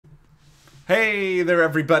Hey there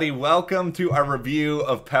everybody, welcome to our review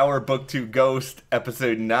of Power Book 2 Ghost,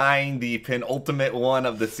 episode 9, the penultimate one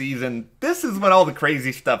of the season. This is when all the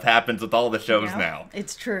crazy stuff happens with all the shows now.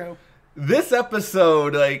 It's true. This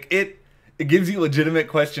episode, it gives you legitimate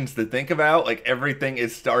questions to think about, everything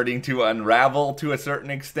is starting to unravel to a certain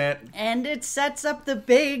extent. And it sets up the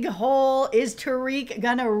big whole, is Tariq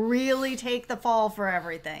gonna really take the fall for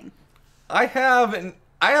everything? I have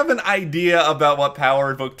an idea about what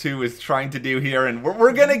Power Book 2 is trying to do here, and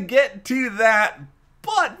we're gonna get to that.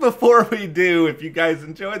 But before we do, if you guys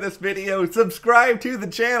enjoy this video, subscribe to the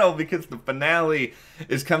channel because the finale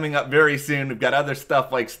is coming up very soon. We've got other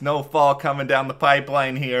stuff like Snowfall coming down the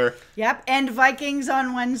pipeline here. Yep, and Vikings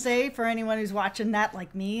on Wednesday for anyone who's watching that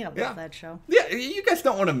like me. I love that show. Yeah, you guys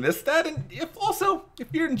don't want to miss that. And if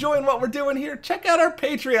you're enjoying what we're doing here, check out our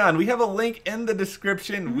Patreon. We have a link in the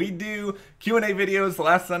description. We do Q&A videos the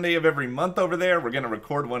last Sunday of every month over there. We're going to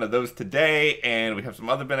record one of those today, and we have some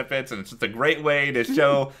other benefits, and it's just a great way to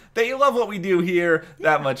show that you love what we do here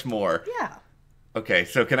that much more. Yeah. Okay,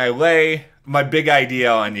 so can I lay my big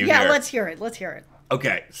idea on you here? Yeah, let's hear it. Let's hear it.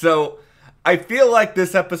 Okay, so I feel like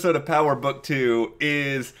this episode of Power Book 2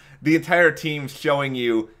 is the entire team showing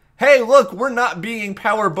you, hey, look, we're not being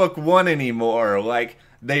Power Book 1 anymore.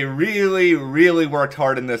 They really, really worked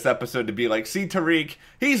hard in this episode to be like, see, Tariq,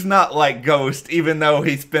 he's not like Ghost, even though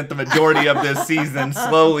he spent the majority of this season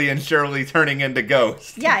slowly and surely turning into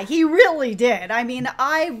Ghost. Yeah, he really did. I mean,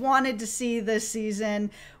 I wanted to see this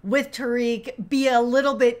season with Tariq be a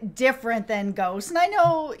little bit different than Ghost. And I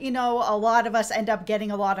know, a lot of us end up getting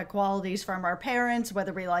a lot of qualities from our parents,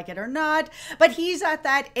 whether we like it or not. But he's at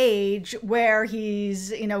that age where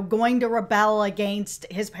he's, going to rebel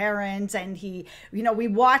against his parents. And we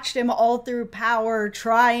watched him all through Power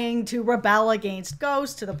trying to rebel against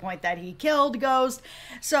Ghost to the point that he killed Ghost.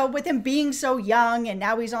 So with him being so young and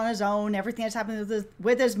now he's on his own, everything that's happened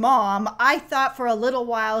with his mom, I thought for a little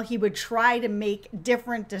while he would try to make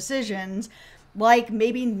different decisions, like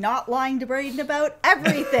maybe not lying to Brayden about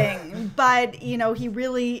everything. But, he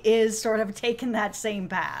really is sort of taking that same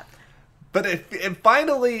path. But it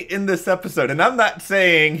finally, in this episode, and I'm not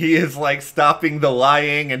saying he is stopping the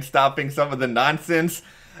lying and stopping some of the nonsense,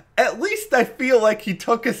 at least I feel like he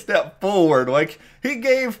took a step forward. He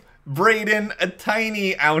gave Brayden a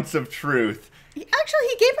tiny ounce of truth. Actually,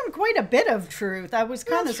 he gave him quite a bit of truth. I was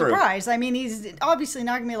kind of surprised. I mean, he's obviously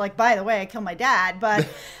not going to be like, by the way, I killed my dad. But,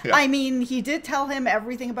 yeah. I mean, he did tell him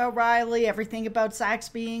everything about Riley, everything about Sax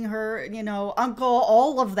being her, uncle,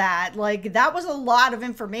 all of that. That was a lot of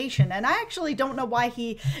information. And I actually don't know why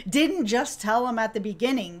he didn't just tell him at the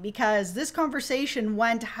beginning, because this conversation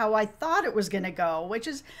went how I thought it was going to go, which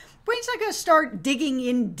is, Brayden's not going to start digging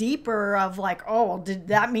in deeper of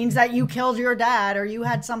that means that you killed your dad or you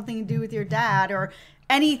had something to do with your dad or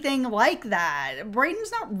anything like that.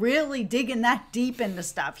 Brayden's not really digging that deep into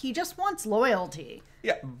stuff. He just wants loyalty.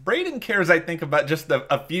 Yeah, Brayden cares, I think, about just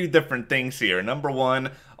a few different things here. Number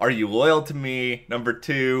one, are you loyal to me? Number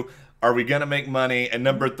two, are we going to make money? And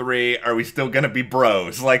number three, are we still going to be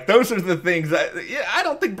bros? Those are the things that, I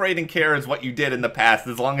don't think Brayden cares what you did in the past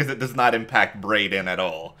as long as it does not impact Brayden at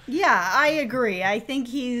all. Yeah, I agree. I think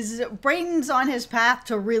Brayden's on his path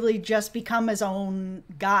to really just become his own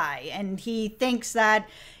guy. And he thinks that,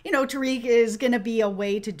 Tariq is going to be a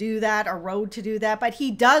way to do that, a road to do that. But he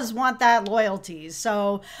does want that loyalty.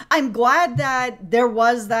 So I'm glad that there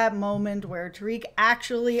was that moment where Tariq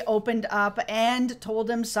actually opened up and told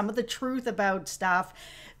him some of the truth about stuff,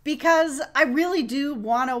 because I really do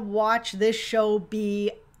want to watch this show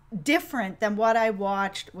be different than what I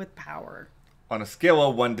watched with Power. On a scale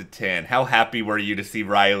of 1 to 10, how happy were you to see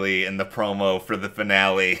Riley in the promo for the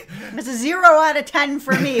finale? It's a 0 out of 10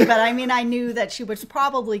 for me, but I mean, I knew that she was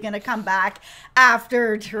probably going to come back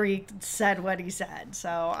after Tariq said what he said.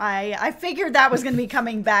 So I figured that was going to be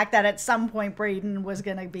coming back, that at some point Brayden was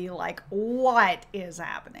going to be like, what is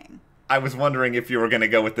happening? I was wondering if you were going to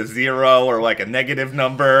go with the 0 or a negative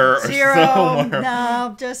number or 0, somewhere.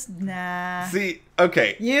 no, just nah. See,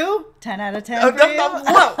 okay. You? 10 out of 10 for you?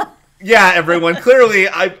 Well, yeah, everyone. Clearly,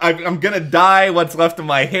 I'm going to dye what's left of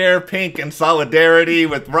my hair pink in solidarity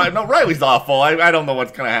with Riley. No, Riley's awful. I don't know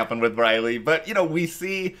what's going to happen with Riley. But, we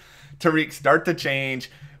see Tariq start to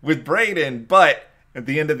change with Brayden. But at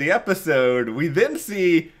the end of the episode, we then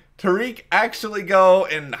see Tariq actually go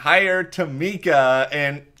and hire Tamika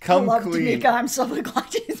and come clean. Tamika. I'm so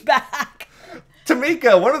glad she's back.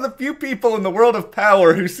 Tamika, one of the few people in the world of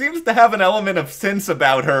power who seems to have an element of sense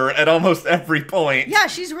about her at almost every point. Yeah,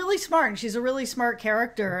 she's really smart. She's a really smart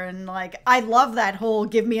character. And, like, I love that whole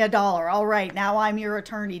give me $1. All right, now I'm your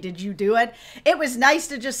attorney. Did you do it? It was nice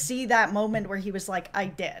to just see that moment where he was like, I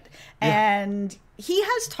did. Yeah. And he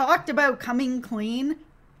has talked about coming clean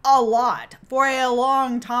a lot for a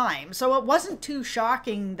long time. So it wasn't too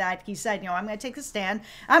shocking that he said, I'm going to take a stand.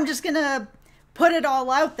 I'm just going to put it all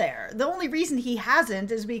out there. The only reason he hasn't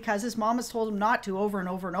is because his mom has told him not to over and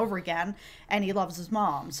over and over again, and he loves his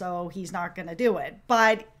mom, so he's not going to do it.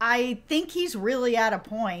 But I think he's really at a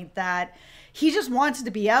point that he just wants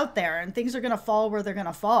to be out there, and things are going to fall where they're going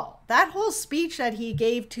to fall. That whole speech that he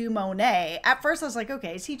gave to Monet, at first I was like,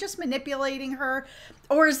 okay, is he just manipulating her?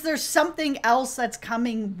 Or is there something else that's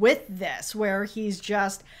coming with this where he's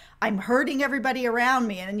just, I'm hurting everybody around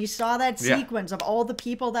me? And you saw that sequence of all the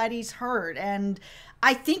people that he's hurt. And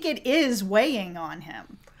I think it is weighing on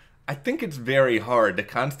him. I think it's very hard to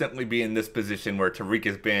constantly be in this position where Tariq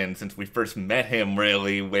has been since we first met him,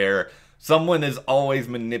 really, where someone is always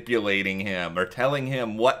manipulating him or telling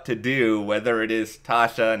him what to do, whether it is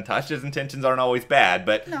Tasha, and Tasha's intentions aren't always bad,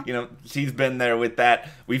 but, she's been there with that.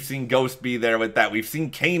 We've seen Ghost be there with that. We've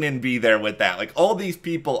seen Kanan be there with that. Like, all these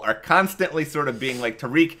people are constantly sort of being like,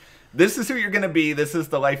 Tariq, this is who you're going to be. This is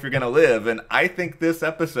the life you're going to live. And I think this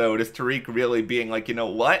episode is Tariq really being like, you know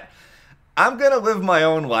what? I'm going to live my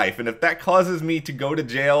own life, and if that causes me to go to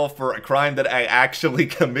jail for a crime that I actually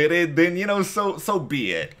committed, then, so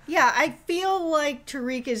be it. Yeah, I feel like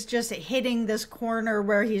Tariq is just hitting this corner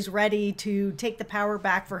where he's ready to take the power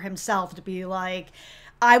back for himself, to be like,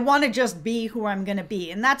 I want to just be who I'm going to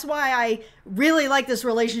be. And that's why I really like this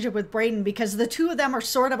relationship with Brayden, because the two of them are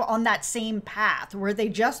sort of on that same path where they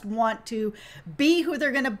just want to be who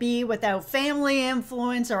they're going to be without family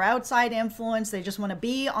influence or outside influence. They just want to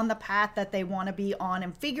be on the path that they want to be on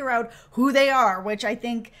and figure out who they are, which I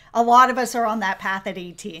think a lot of us are on that path at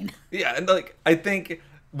 18. Yeah, and I think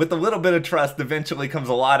with a little bit of trust eventually comes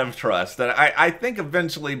a lot of trust. And I think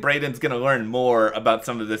eventually Brayden's going to learn more about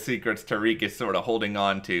some of the secrets Tariq is sort of holding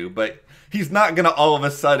on to. But he's not going to all of a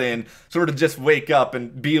sudden sort of just wake up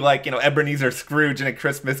and be like, Ebenezer Scrooge in A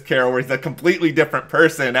Christmas Carol, where he's a completely different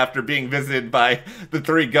person after being visited by the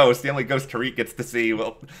three ghosts. The only ghost Tariq gets to see.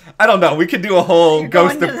 Well, I don't know. We could do a whole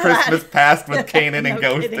Ghost of Christmas Past with Kanan and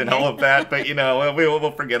Ghost and all of that. But,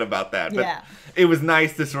 we'll forget about that. But yeah. It was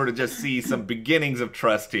nice to sort of just see some beginnings of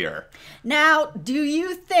trust here. Now, do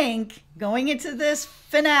you think, going into this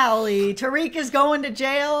finale, Tariq is going to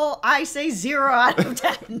jail? I say 0 out of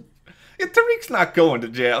 10. Yeah, Tariq's not going to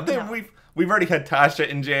jail. No. We've already had Tasha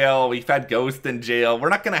in jail. We've had Ghost in jail. We're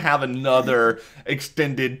not going to have another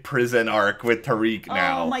extended prison arc with Tariq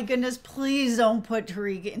now. Oh my goodness, please don't put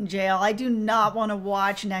Tariq in jail. I do not want to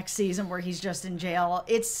watch next season where he's just in jail.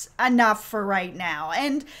 It's enough for right now.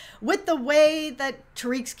 And with the way that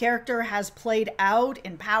Tariq's character has played out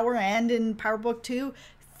in Power and in Power Book 2,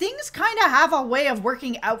 things kind of have a way of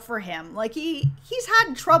working out for him. Like, he's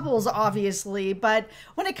had troubles, obviously, but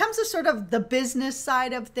when it comes to sort of the business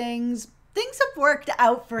side of things have worked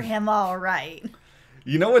out for him all right.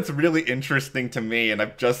 You know what's really interesting to me, and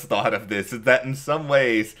I've just thought of this, is that in some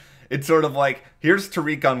ways, it's sort of like, here's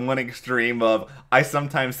Tariq on one extreme of, I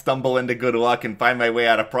sometimes stumble into good luck and find my way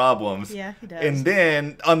out of problems. Yeah, he does. And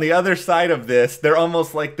then, on the other side of this, they're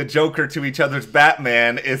almost like the Joker to each other's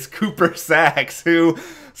Batman is Cooper Saxe, who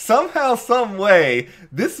somehow, some way,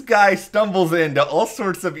 this guy stumbles into all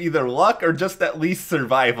sorts of either luck or just at least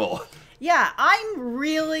survival. Yeah, I'm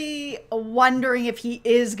really wondering if he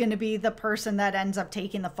is going to be the person that ends up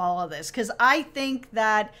taking the fall of this, because I think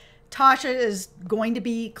that Tasha is going to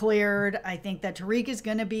be cleared. I think that Tariq is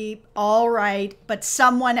going to be all right, but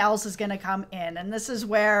someone else is going to come in. And this is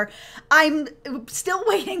where I'm still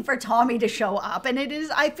waiting for Tommy to show up. And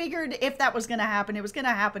I figured if that was going to happen, it was going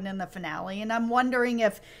to happen in the finale. And I'm wondering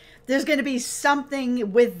if there's going to be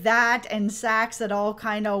something with that and Saxe that all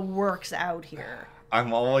kind of works out here.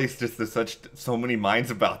 I'm always just in so many minds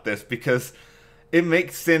about this, because it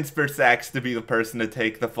makes sense for Saxe to be the person to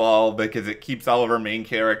take the fall because it keeps all of our main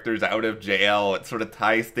characters out of jail. It sort of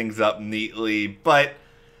ties things up neatly, but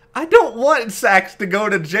I don't want Saxe to go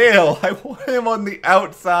to jail. I want him on the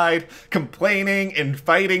outside complaining and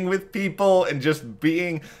fighting with people and just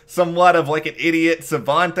being somewhat of like an idiot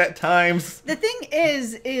savant at times. The thing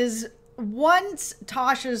is once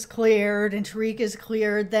Tasha's cleared and Tariq is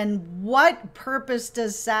cleared, then what purpose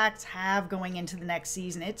does Sax have going into the next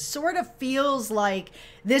season? It sort of feels like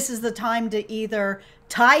this is the time to either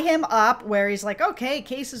tie him up where he's like, okay,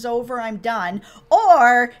 case is over, I'm done,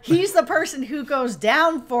 or he's the person who goes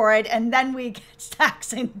down for it, and then we get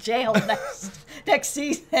Sax in jail next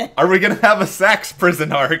season. Are we going to have a Sax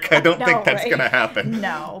prison arc? I don't think that's going to happen.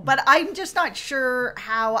 No, but I'm just not sure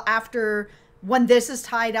how when this is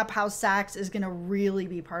tied up, how Sax is going to really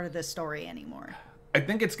be part of this story anymore. I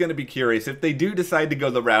think it's going to be curious if they do decide to go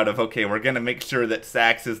the route of, okay, we're going to make sure that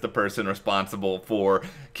Sax is the person responsible for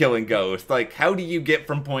killing Ghost. Like, how do you get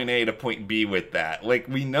from point A to point B with that? Like,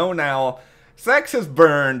 we know now Sax has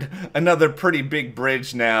burned another pretty big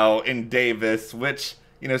bridge now in Davis, which,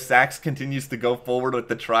 you know, Sax continues to go forward with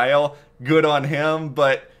the trial. Good on him,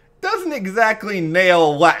 but doesn't exactly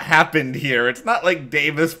nail what happened here. It's not like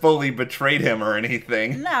Davis fully betrayed him or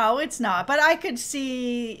anything. No, it's not. But I could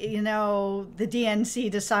see, you know, the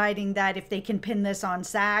DNC deciding that if they can pin this on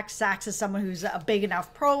Sax, Sax is someone who's a big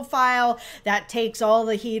enough profile that takes all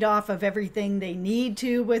the heat off of everything they need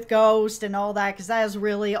to with Ghost and all that, because that is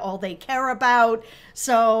really all they care about.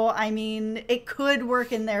 So, I mean, it could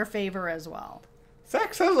work in their favor as well.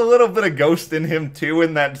 Sax has a little bit of Ghost in him, too,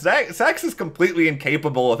 in that Sax is completely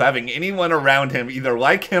incapable of having anyone around him either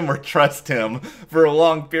like him or trust him for a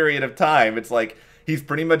long period of time. It's like, he's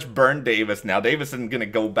pretty much burned Davis now. Davis isn't going to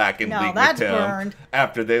go back and league with him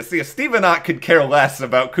after this. Yeah, Stephen Ott could care less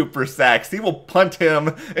about Cooper Sax. He will punt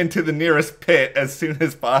him into the nearest pit as soon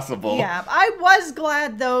as possible. Yeah, I was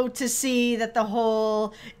glad, though, to see that the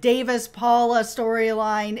whole Davis-Paula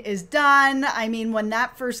storyline is done. I mean, when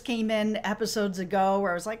that first came in episodes ago,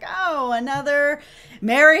 where I was like, oh, another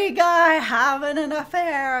married guy having an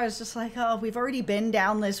affair. I was just like, oh, we've already been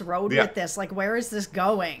down this road with this. Like, where is this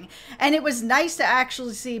going? And it was nice to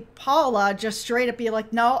actually see Paula just straight up be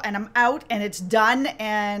like, no, and I'm out, and it's done,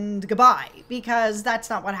 and goodbye, because that's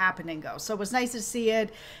not what happened in Ghost. So it was nice to see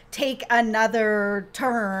it take another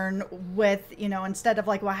turn with, you know, instead of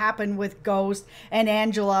like what happened with Ghost and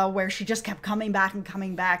Angela, where she just kept coming back and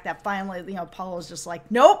coming back, that finally, you know, Paula's just like,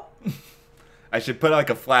 nope. I should put like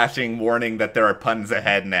a flashing warning that there are puns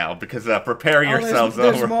ahead now, because prepare yourselves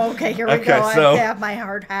over. Okay, here we go. So, I have my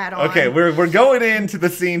hard hat on. Okay, we're going into the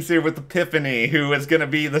scenes here with Epiphany, who is going to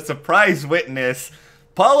be the surprise witness.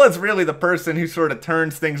 Paula's really the person who sort of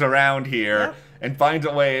turns things around here and finds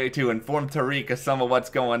a way to inform Tariq of some of what's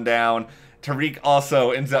going down. Tariq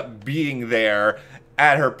also ends up being there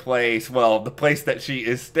at her place, well, the place that she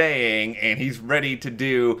is staying, and he's ready to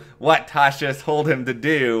do what Tasha's told him to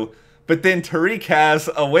do. But then Tariq has,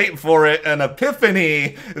 wait for it, an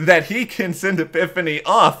epiphany that he can send Epiphany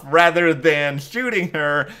off rather than shooting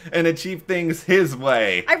her and achieve things his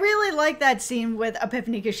way. I really like that scene with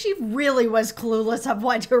Epiphany because she really was clueless of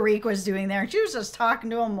what Tariq was doing there. She was just talking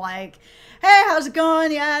to him like, hey, how's it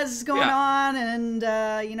going? Yeah, this is going on,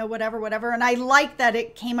 and, you know, whatever. And I like that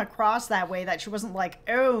it came across that way, that she wasn't like,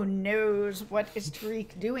 oh, no, what is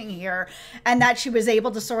Tariq doing here? And that she was able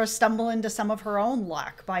to sort of stumble into some of her own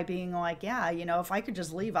luck by being like, yeah, you know, if I could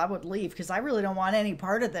just leave, I would leave, because I really don't want any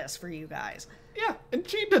part of this for you guys. Yeah, and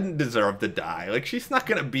she didn't deserve to die. Like, she's not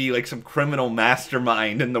gonna be like some criminal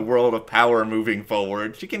mastermind in the world of power moving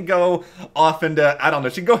forward. She can go off into, I don't know,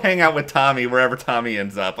 she can go hang out with Tommy wherever Tommy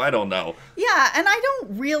ends up. I don't know. Yeah, and I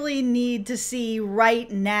don't really need to see right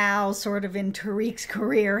now, sort of in Tariq's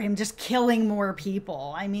career, him just killing more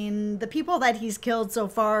people. I mean, the people that he's killed so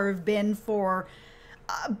far have been for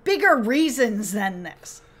bigger reasons than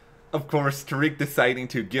this. Of course, Tariq deciding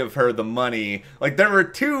to give her the money. Like, there were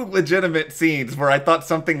two legitimate scenes where I thought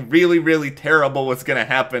something really, really terrible was going to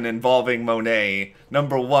happen involving Monet.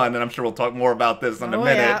 Number one, and I'm sure we'll talk more about this in a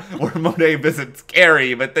minute, where Monet visits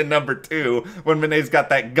Carrie. But then number two, when Monet's got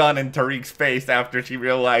that gun in Tariq's face after she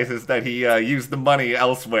realizes that he used the money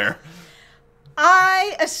elsewhere.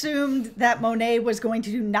 I assumed that Monet was going to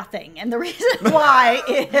do nothing. And the reason why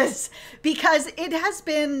is because it has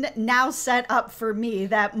been now set up for me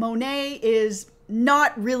that Monet is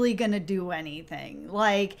not really going to do anything.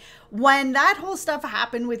 Like, when that whole stuff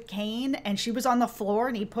happened with Kane and she was on the floor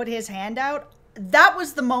and he put his hand out, that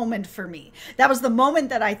was the moment for me. That was the moment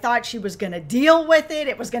that I thought she was going to deal with it.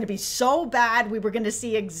 It was going to be so bad. We were going to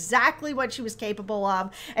see exactly what she was capable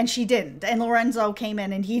of, and she didn't. And Lorenzo came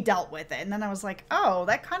in and he dealt with it. And then I was like, oh,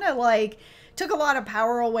 that kind of like took a lot of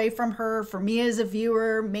power away from her. For me as a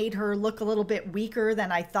viewer, made her look a little bit weaker than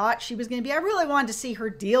I thought she was going to be. I really wanted to see her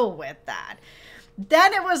deal with that.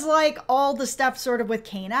 Then it was like all the stuff sort of with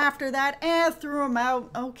Kane after that. Threw him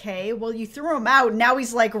out. Okay, well, you threw him out. Now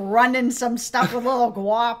he's like running some stuff with little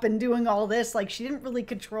guap and doing all this. Like, she didn't really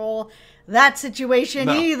control that situation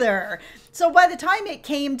either. So by the time it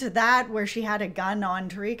came to that where she had a gun on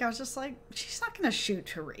Tariq, I was just like, she's not going to shoot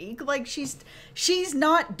Tariq. Like, she's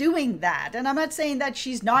not doing that. And I'm not saying that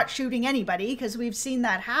she's not shooting anybody, because we've seen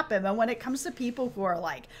that happen. But when it comes to people who are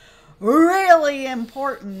like really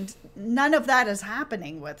important, none of that is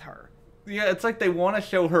happening with her. Yeah, it's like they want to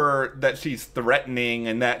show her that she's threatening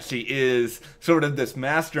and that she is sort of this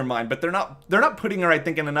mastermind, but they're not putting her, I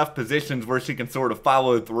think, in enough positions where she can sort of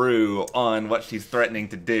follow through on what she's threatening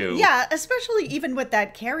to do. Yeah, especially even with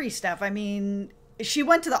that Carrie stuff. I mean, she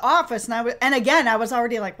went to the office, and again, I was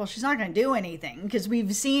already like, well, she's not going to do anything, because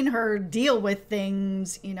we've seen her deal with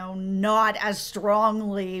things, you know, not as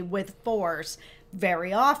strongly with force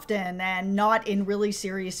very often, and not in really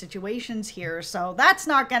serious situations here. So that's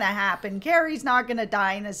not going to happen. Carrie's not going to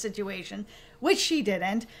die in a situation, which she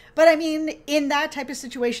didn't. But I mean, in that type of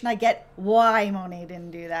situation, I get why Monet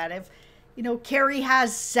didn't do that. If, you know, Carrie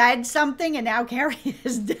has said something and now Carrie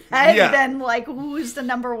is dead, then like, who's the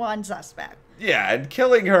number one suspect? Yeah, and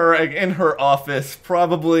killing her in her office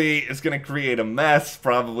probably is going to create a mess,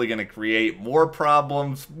 probably going to create more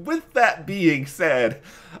problems. With that being said,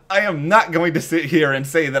 I am not going to sit here and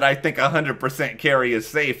say that I think 100% Carrie is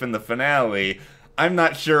safe in the finale. I'm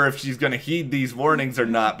not sure if she's going to heed these warnings or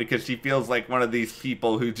not, because she feels like one of these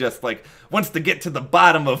people who just, like, wants to get to the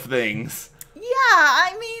bottom of things. Yeah,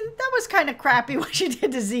 I mean, that was kind of crappy what she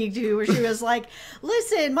did to Zeke, too, where she was like,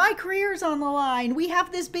 listen, my career's on the line. We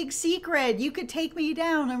have this big secret. You could take me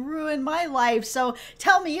down and ruin my life. So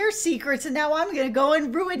tell me your secrets, and now I'm going to go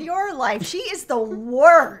and ruin your life. She is the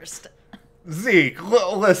worst. Zeke,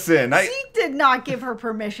 listen. Zeke did not give her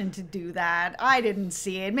permission to do that. I didn't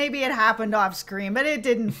see it. Maybe it happened off screen, but it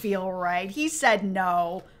didn't feel right. He said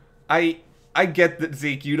no. I get that,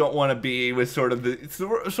 Zeke, you don't want to be with sort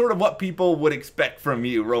of what people would expect from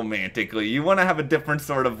you romantically. You want to have a different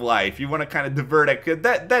sort of life. You want to kind of divert it.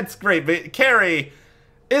 That's great, but Carrie,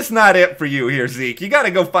 it's not it for you here, Zeke. You got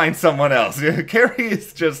to go find someone else. Carrie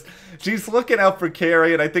is just, she's looking out for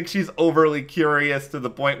Carrie, and I think she's overly curious to the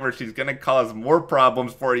point where she's going to cause more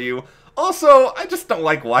problems for you. Also, I just don't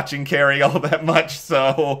like watching Carrie all that much,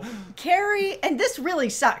 so. Carrie, and this really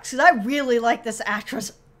sucks, because I really like this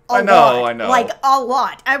actress I know. Like, a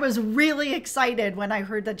lot. I was really excited when I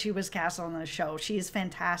heard that she was cast on the show. She is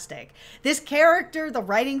fantastic. This character, the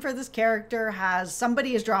writing for this character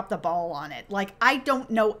somebody has dropped the ball on it. Like, I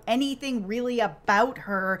don't know anything really about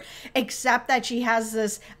her, except that she has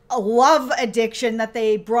this love addiction that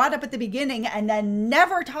they brought up at the beginning and then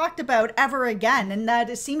never talked about ever again. And that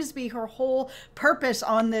it seems to be her whole purpose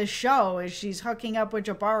on this show, is she's hooking up with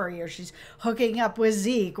Jabari, or she's hooking up with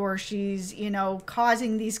Zeke, or she's, you know,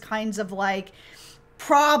 causing these kinds of like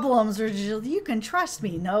problems, or you can trust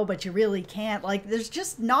me. No, but you really can't. Like, there's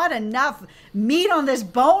just not enough meat on this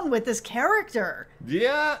bone with this character.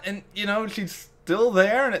 Yeah, and you know, she's still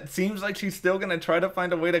there, and it seems like she's still going to try to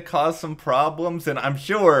find a way to cause some problems, and I'm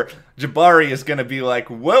sure Jabari is going to be like,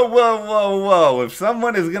 whoa, if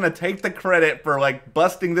someone is going to take the credit for, like,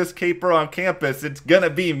 busting this caper on campus, it's going to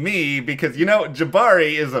be me, because, you know,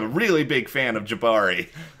 Jabari is a really big fan of Jabari.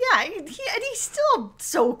 Yeah, and he's still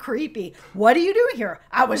so creepy. What are you doing here?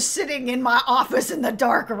 I was sitting in my office in the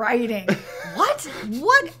dark writing. What?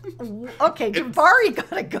 Okay, Jabari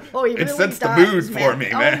gotta go. He it really sets does, the mood man. for me,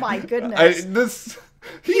 man. Oh my goodness.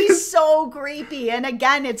 He's so creepy. And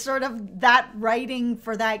again, it's sort of that writing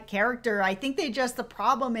for that character. I think the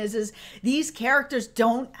problem is these characters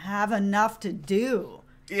don't have enough to do.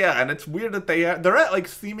 Yeah, and it's weird that they're at, like,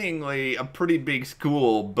 seemingly a pretty big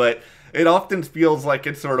school, but it often feels like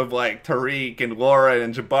it's sort of like Tariq and Laura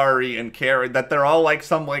and Jabari and Carrie, that they're all like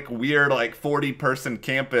some like weird like 40-person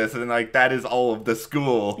campus, and like that is all of the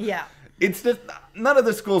school. Yeah. It's just, none of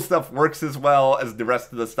the school stuff works as well as the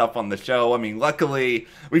rest of the stuff on the show. I mean, luckily,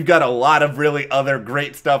 we've got a lot of really other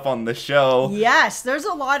great stuff on the show. Yes, there's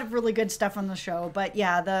a lot of really good stuff on the show. But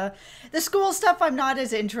yeah, the school stuff I'm not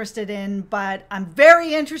as interested in, but I'm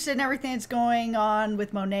very interested in everything that's going on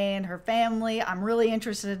with Monet and her family. I'm really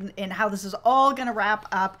interested in how this is all going to wrap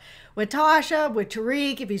up with Tasha, with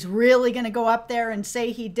Tariq, if he's really going to go up there and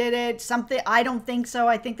say he did it. Something, I don't think so.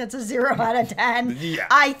 I think that's a 0 out of 10. Yeah.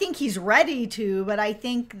 I think he's ready to, but I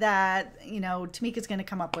think that, you know, Tamika's going to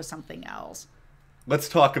come up with something else. Let's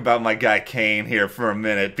talk about my guy Kane here for a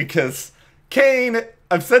minute, because Kane,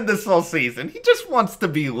 I've said this all season, he just wants to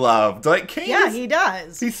be loved. Like, Kane, yeah, he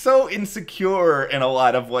does. He's so insecure in a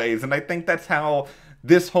lot of ways, and I think that's how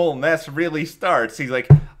this whole mess really starts. He's like,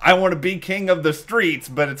 I want to be king of the streets,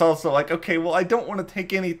 but it's also like, okay, well, I don't want to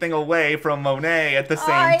take anything away from Monet at the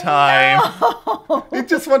same time. He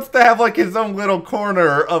just wants to have like his own little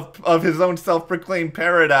corner of his own self-proclaimed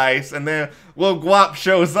paradise, and then Lil Guap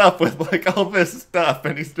shows up with like all this stuff,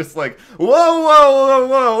 and he's just like, whoa, whoa, whoa,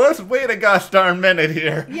 whoa, let's wait a gosh darn minute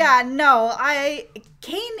here. Yeah, no,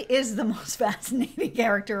 Kane is the most fascinating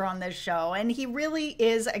character on this show, and he really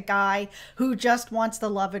is a guy who just wants the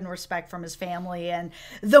love and respect from his family, and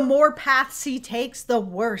the more paths he takes, the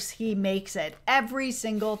worse he makes it every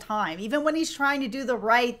single time. Even when he's trying to do the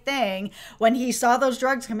right thing, when he saw those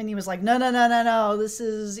drugs come in, he was like, no, no, no, no, no, this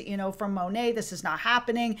is, you know, from Monet, this is not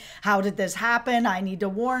happening. How did this happen? I need to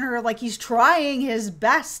warn her. Like, he's trying his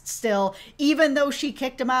best still, even though she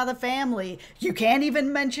kicked him out of the family. You can't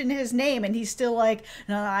even mention his name, and he's still like,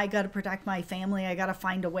 no, I got to protect my family. I got to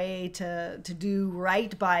find a way to do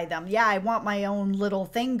right by them. Yeah, I want my own little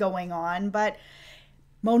thing going on, but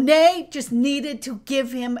Monet just needed to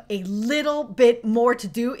give him a little bit more to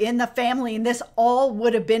do in the family, and this all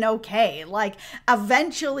would have been okay. Like,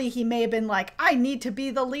 eventually he may have been like, I need to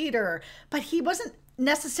be the leader, but he wasn't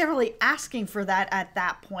necessarily asking for that at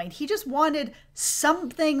that point. He just wanted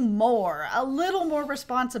something more, a little more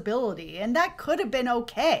responsibility, and that could have been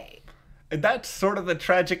okay. And that's sort of the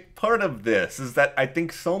tragic part of this, is that I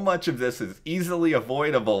think so much of this is easily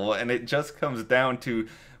avoidable, and it just comes down to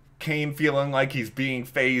Kane feeling like he's being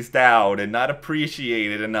phased out and not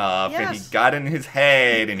appreciated enough, and he got in his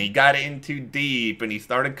head, and he got in too deep, and he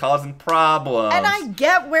started causing problems. And I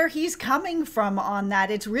get where he's coming from on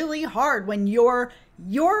that. It's really hard when you're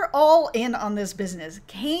all in on this business.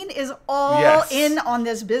 Kane is all in on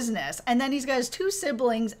this business. And then he's got his two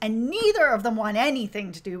siblings, and neither of them want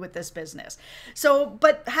anything to do with this business. So,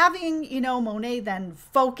 but having, you know, Monet then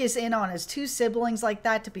focus in on his two siblings like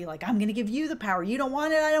that, to be like, I'm going to give you the power. You don't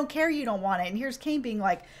want it. I don't care. You don't want it. And here's Kane being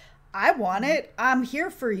like, I want it. I'm here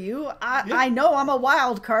for you. I know I'm a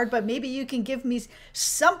wild card, but maybe you can give me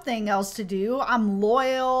something else to do. I'm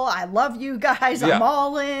loyal. I love you guys. I'm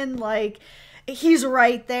all in. Like, he's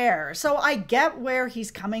right there. So I get where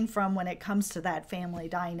he's coming from when it comes to that family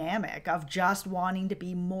dynamic of just wanting to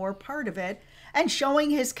be more part of it and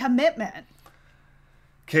showing his commitment.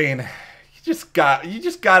 Kane, you just got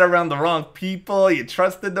around the wrong people. You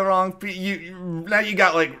trusted the wrong people. Now you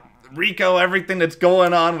got like Rico, everything that's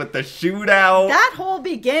going on with the shootout. That whole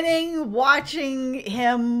beginning, watching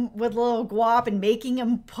him with Lil Guap and making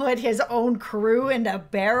him put his own crew into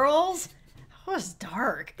barrels, was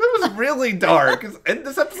dark. That was really dark. And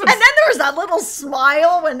this episode, and then there was that little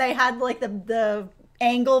smile when they had like the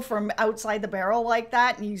angle from outside the barrel like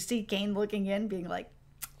that, and you see Kane looking in, being like,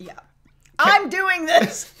 "Yeah, I'm doing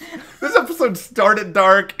this." This episode started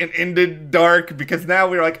dark and ended dark because now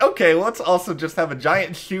we're like, okay, let's also just have a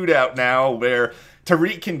giant shootout now where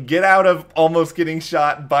Tariq can get out of almost getting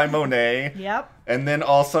shot by Monet. Yep. And then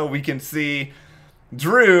also we can see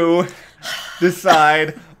Drew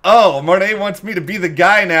decide, oh, Monet wants me to be the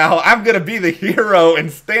guy now. I'm going to be the hero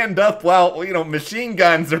and stand up while, you know, machine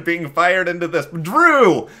guns are being fired into this.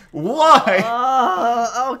 Drew, why?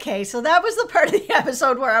 Oh, okay. So that was the part of the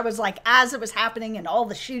episode where I was like, as it was happening and all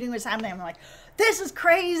the shooting was happening, I'm like, this is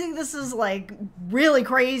crazy. This is like really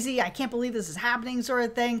crazy. I can't believe this is happening, sort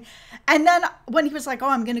of thing. And then when he was like, oh,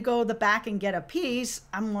 I'm going to go to the back and get a piece,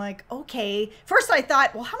 I'm like, okay. First I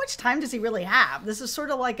thought, well, how much time does he really have? This is sort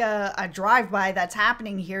of like a drive-by that's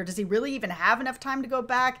happening here. Does he really even have enough time to go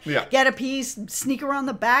back, get a piece, sneak around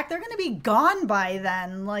the back? They're going to be gone by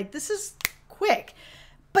then. Like, this is quick.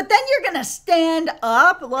 But then you're going to stand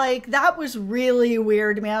up? Like, that was really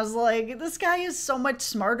weird to me. I was like, this guy is so much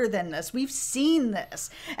smarter than this. We've seen this.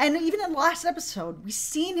 And even in the last episode, we've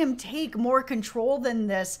seen him take more control than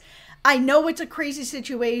this. I know it's a crazy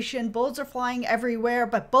situation. Bullets are flying everywhere,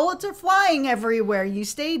 but bullets are flying everywhere. You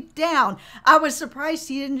stay down. I was surprised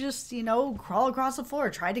he didn't just, you know, crawl across the floor,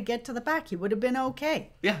 try to get to the back. He would have been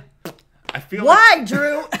okay. Yeah. I feel Why, like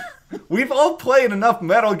Drew? We've all played enough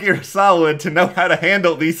Metal Gear Solid to know how to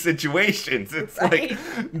handle these situations. It's like,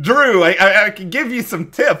 Drew, I can give you some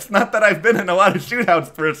tips. Not that I've been in a lot of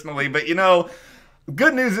shootouts personally, but, you know,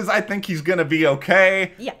 good news is I think he's going to be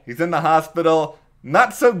okay. Yeah. He's in the hospital.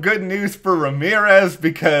 Not so good news for Ramirez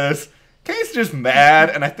because Kane's just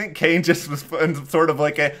mad, and I think Kane just was sort of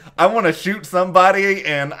like I want to shoot somebody,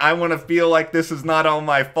 and I want to feel like this is not all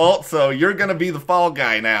my fault, so you're going to be the fall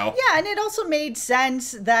guy now. Yeah, and it also made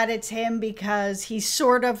sense that it's him because he's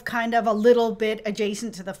sort of kind of a little bit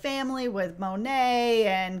adjacent to the family with Monet,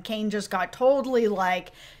 and Kane just got totally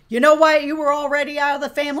like, you know what, you were already out of the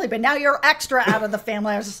family, but now you're extra out of the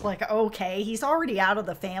family. I was just like, okay, he's already out of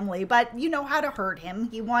the family, but you know how to hurt him.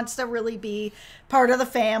 He wants to really be part of the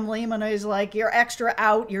family. And he's like, you're extra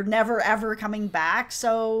out, you're never ever coming back.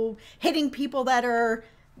 So hitting people that are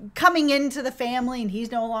coming into the family and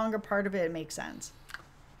he's no longer part of it, it makes sense.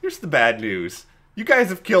 Here's the bad news. You guys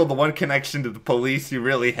have killed the one connection to the police you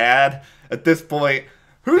really had. At this point,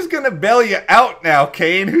 who's going to bail you out now,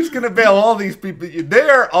 Kane? Who's going to bail all these people?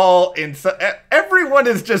 They're all in... Everyone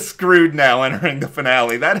is just screwed now entering the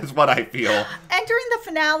finale. That is what I feel. Entering the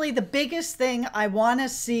finale, the biggest thing I want to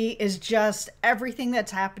see is just everything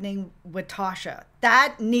that's happening with Tasha.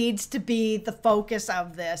 That needs to be the focus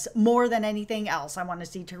of this more than anything else. I want to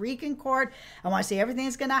see Tariq in court. I want to see everything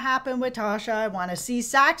that's going to happen with Tasha. I want to see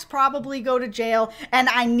Sax probably go to jail. And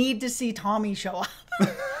I need to see Tommy show up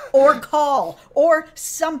or call or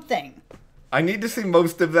something. I need to see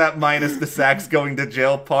most of that minus the Sax going to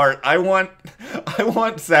jail part. I want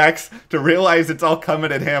Sax to realize it's all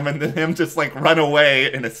coming at him and then him just like run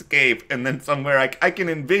away and escape. And then somewhere I can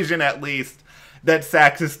envision at least that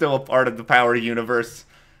Sax is still a part of the Power universe.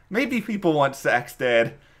 Maybe people want Sax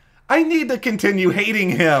dead. I need to continue hating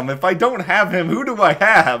him. If I don't have him, who do I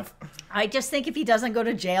have? I just think if he doesn't go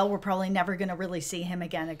to jail, we're probably never going to really see him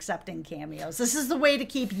again except in cameos. This is the way to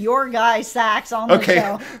keep your guy Sax on the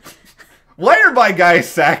show. Why are my guys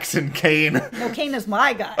Sax and Kane? No, Kane is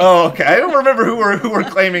my guy. Oh, okay. I don't remember who were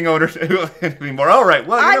claiming ownership anymore. All right.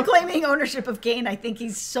 Well, I'm claiming ownership of Kane. I think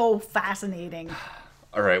he's so fascinating.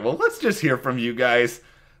 All right. Well, let's just hear from you guys.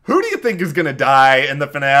 Who do you think is going to die in the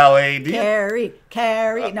finale? Carrie.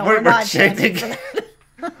 No, we're not chanting for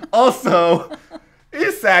that. Also,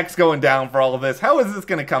 is Sax going down for all of this? How is this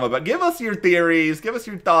going to come about? Give us your theories. Give us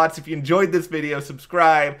your thoughts. If you enjoyed this video,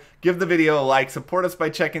 subscribe. Give the video a like. Support us by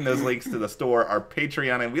checking those links to the store, our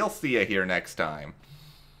Patreon, and we'll see you here next time.